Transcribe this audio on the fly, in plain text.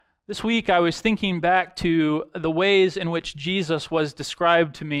This week I was thinking back to the ways in which Jesus was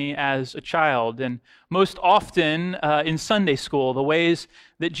described to me as a child, and most often in Sunday school, the ways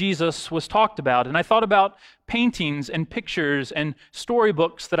that Jesus was talked about. And I thought about paintings and pictures and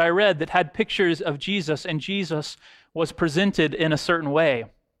storybooks that I read that had pictures of Jesus, and Jesus was presented in a certain way.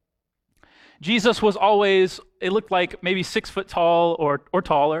 Jesus was always, it looked like maybe 6 foot tall or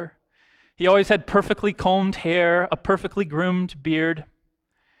taller. He always had perfectly combed hair, a perfectly groomed beard.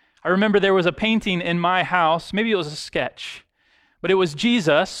 I remember there was a painting in my house, maybe it was a sketch, but it was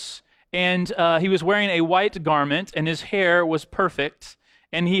Jesus, and he was wearing a white garment, and his hair was perfect,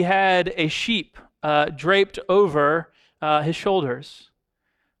 and he had a sheep draped over his shoulders.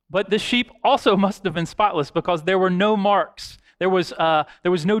 But the sheep also must have been spotless because there were no marks. There was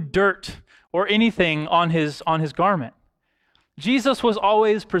no dirt or anything on his garment. Jesus was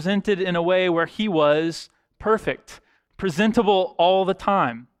always presented in a way where he was perfect, presentable all the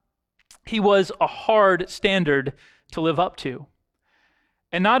time. He was a hard standard to live up to.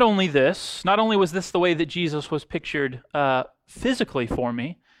 And not only was this the way that Jesus was pictured physically for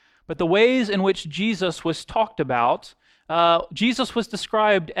me, but the ways in which Jesus was talked about, Jesus was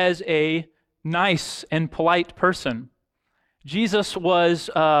described as a nice and polite person. Jesus was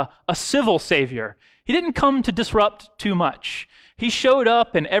a civil savior. He didn't come to disrupt too much. He showed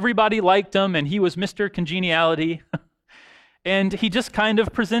up and everybody liked him, and he was Mr. Congeniality. And he just kind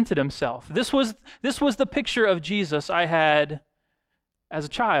of presented himself. This was the picture of Jesus I had as a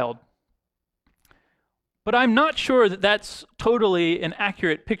child. But I'm not sure that that's totally an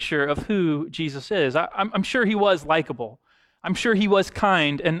accurate picture of who Jesus is. I'm sure he was likable. I'm sure he was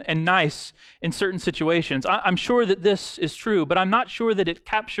kind and nice in certain situations. I'm sure that this is true, but I'm not sure that it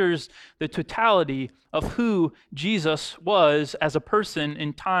captures the totality of who Jesus was as a person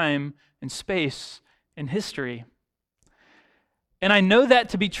in time and space and history. And I know that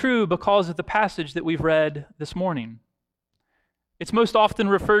to be true because of the passage that we've read this morning. It's most often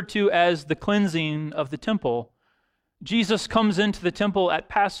referred to as the cleansing of the temple. Jesus comes into the temple at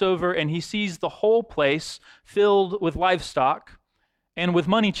Passover and he sees the whole place filled with livestock and with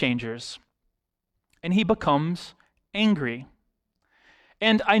money changers. And he becomes angry.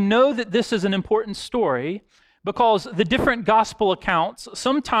 And I know that this is an important story because the different gospel accounts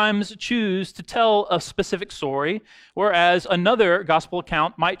sometimes choose to tell a specific story, whereas another gospel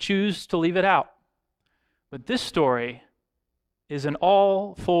account might choose to leave it out. But this story is in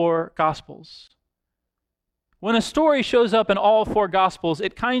all 4 gospels. When a story shows up in all 4 gospels,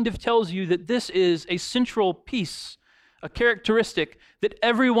 it kind of tells you that this is a central piece, a characteristic that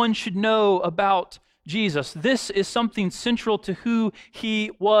everyone should know about Jesus. This is something central to who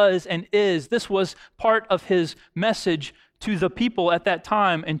he was and is. This was part of his message to the people at that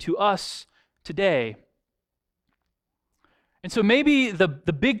time and to us today. And so maybe the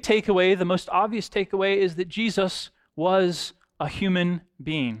big takeaway, the most obvious takeaway, is that Jesus was a human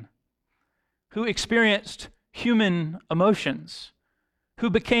being who experienced human emotions,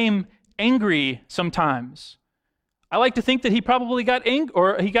 who became angry sometimes. I like to think that he probably got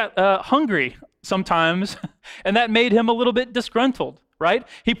hungry sometimes, and that made him a little bit disgruntled, right?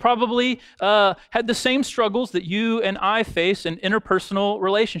 He probably had the same struggles that you and I face in interpersonal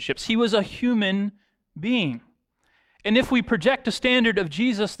relationships. He was a human being. And if we project a standard of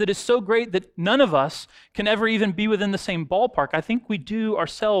Jesus that is so great that none of us can ever even be within the same ballpark, I think we do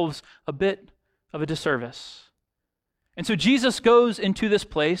ourselves a bit of a disservice. And so Jesus goes into this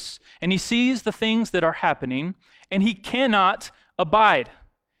place, and he sees the things that are happening, and he cannot abide.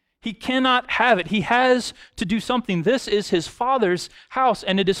 He cannot have it. He has to do something. This is his Father's house,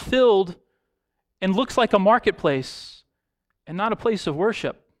 and it is filled and looks like a marketplace and not a place of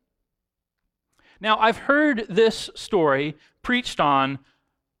worship. Now, I've heard this story preached on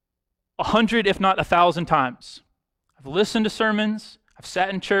 100, if not 1,000 times. I've listened to sermons, I've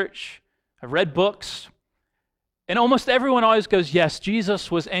sat in church, I've read books, and almost everyone always goes, yes, Jesus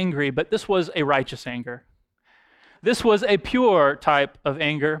was angry, but this was a righteous anger. This was a pure type of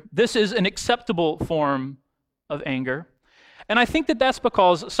anger. This is an acceptable form of anger. And I think that that's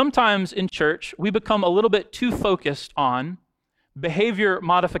because sometimes in church, we become a little bit too focused on behavior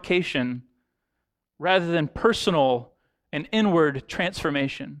modification rather than personal and inward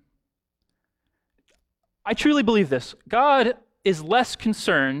transformation. I truly believe this. God is less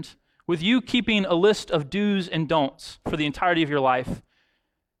concerned with you keeping a list of do's and don'ts for the entirety of your life.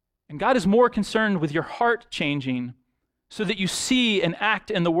 And God is more concerned with your heart changing so that you see and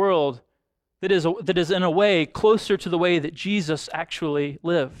act in the world that is in a way closer to the way that Jesus actually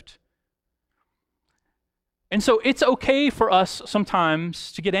lived. And so it's okay for us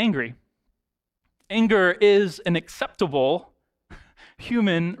sometimes to get angry. Anger is an acceptable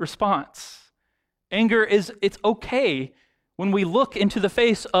human response. Anger it's okay when we look into the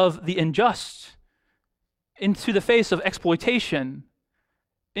face of the unjust, into the face of exploitation,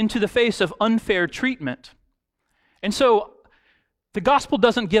 into the face of unfair treatment. And so the gospel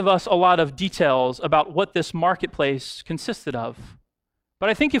doesn't give us a lot of details about what this marketplace consisted of. But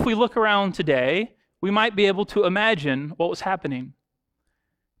I think if we look around today, we might be able to imagine what was happening.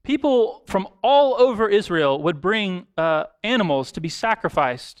 People from all over Israel would bring animals to be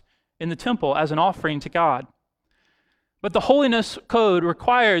sacrificed in the temple as an offering to God. But the holiness code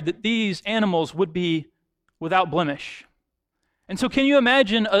required that these animals would be without blemish. And so can you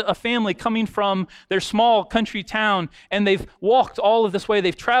imagine a family coming from their small country town, and they've walked all of this way,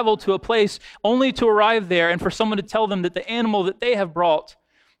 they've traveled to a place only to arrive there and for someone to tell them that the animal that they have brought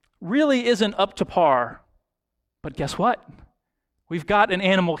really isn't up to par. But guess what? We've got an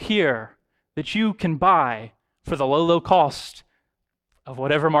animal here that you can buy for the low cost of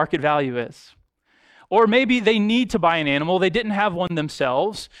whatever market value is. Or maybe they need to buy an animal, they didn't have one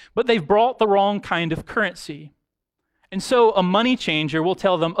themselves, but they've brought the wrong kind of currency. And so a money changer will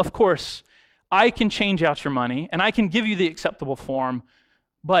tell them, of course, I can change out your money and I can give you the acceptable form,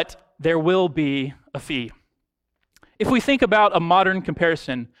 but there will be a fee. If we think about a modern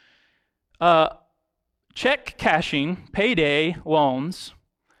comparison, check cashing, payday loans,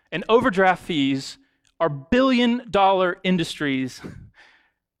 and overdraft fees are billion-dollar industries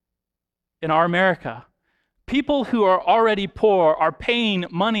in our America. People who are already poor are paying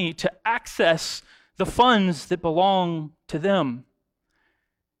money to access the funds that belong to them.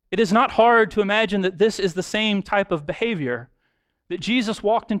 It is not hard to imagine that this is the same type of behavior that Jesus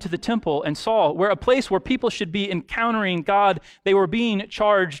walked into the temple and saw, where a place where people should be encountering God, they were being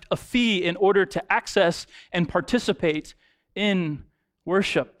charged a fee in order to access and participate in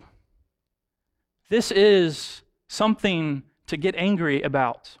worship. This is something to get angry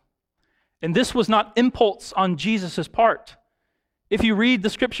about. And this was not impulse on Jesus' part. If you read the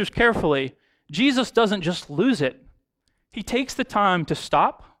scriptures carefully, Jesus doesn't just lose it. He takes the time to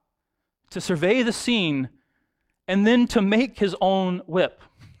stop, to survey the scene, and then to make his own whip.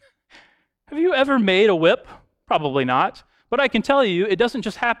 Have you ever made a whip? Probably not. But I can tell you, it doesn't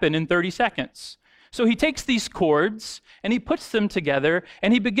just happen in 30 seconds. So he takes these cords and he puts them together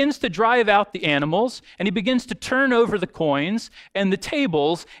and he begins to drive out the animals and he begins to turn over the coins and the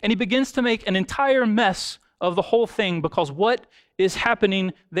tables and he begins to make an entire mess of the whole thing, because what is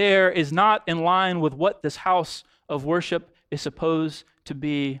happening there is not in line with what this house of worship is supposed to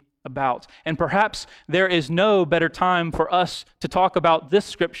be about. And perhaps there is no better time for us to talk about this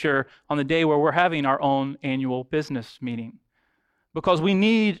scripture on the day where we're having our own annual business meeting. Because we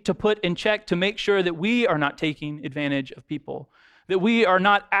need to put in check to make sure that we are not taking advantage of people, that we are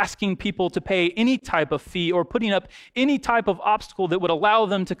not asking people to pay any type of fee or putting up any type of obstacle that would allow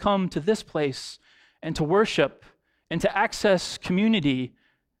them to come to this place and to worship and to access community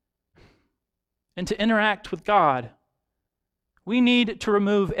and to interact with God. We need to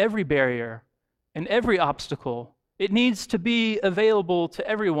remove every barrier and every obstacle. It needs to be available to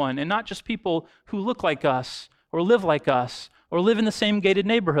everyone, and not just people who look like us or live like us or live in the same gated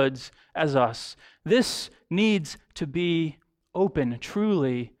neighborhoods as us. This needs to be open,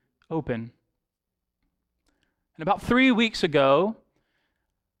 truly open. And about 3 weeks ago,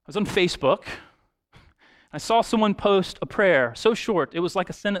 I was on Facebook. I saw someone post a prayer so short, it was like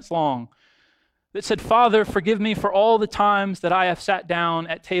a sentence long, that said, "Father, forgive me for all the times that I have sat down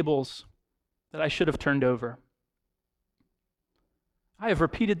at tables that I should have turned over." I have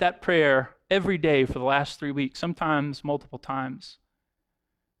repeated that prayer every day for the last 3 weeks, sometimes multiple times.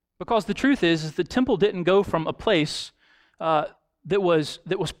 Because the truth is the temple didn't go from a place that was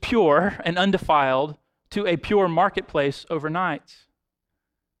pure and undefiled to a pure marketplace overnight.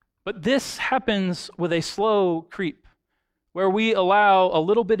 But this happens with a slow creep, where we allow a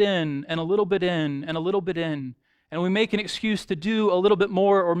little bit in and a little bit in and a little bit in, and we make an excuse to do a little bit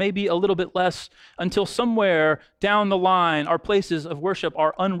more or maybe a little bit less until somewhere down the line our places of worship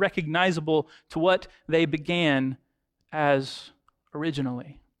are unrecognizable to what they began as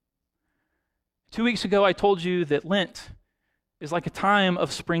originally. 2 weeks ago I told you that Lent is like a time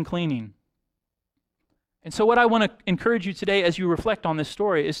of spring cleaning. And so what I want to encourage you today as you reflect on this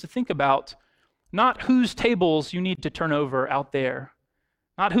story is to think about not whose tables you need to turn over out there,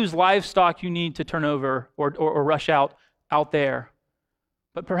 not whose livestock you need to turn over or rush out there.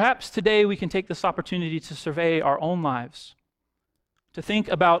 But perhaps today we can take this opportunity to survey our own lives, to think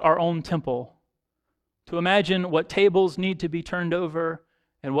about our own temple, to imagine what tables need to be turned over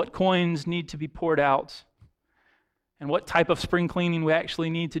and what coins need to be poured out, and what type of spring cleaning we actually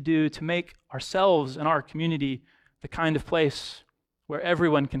need to do to make ourselves and our community the kind of place where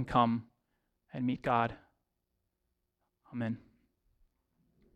everyone can come and meet God. Amen.